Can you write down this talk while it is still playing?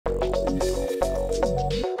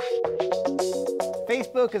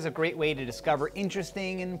Facebook is a great way to discover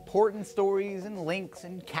interesting, important stories and links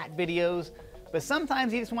and cat videos, but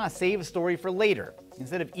sometimes you just want to save a story for later.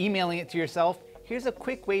 Instead of emailing it to yourself, here's a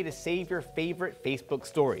quick way to save your favorite Facebook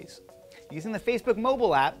stories. Using the Facebook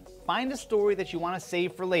mobile app, find a story that you want to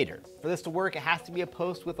save for later. For this to work, it has to be a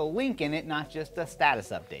post with a link in it, not just a status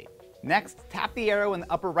update. Next, tap the arrow in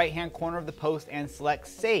the upper right-hand corner of the post and select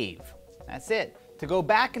Save. That's it. To go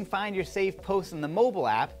back and find your saved post in the mobile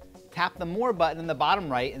app, tap the More button in the bottom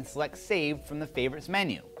right and select Saved from the Favorites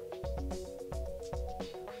menu.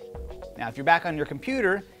 Now, if you're back on your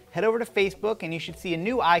computer, head over to Facebook and you should see a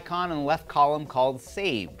new icon in the left column called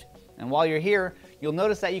Saved. And while you're here, you'll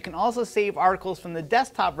notice that you can also save articles from the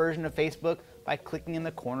desktop version of Facebook by clicking in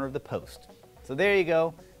the corner of the post. So there you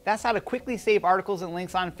go. That's how to quickly save articles and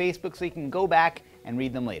links on Facebook so you can go back and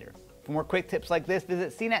read them later. For more quick tips like this,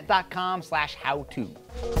 visit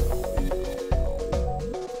cnet.com/howto.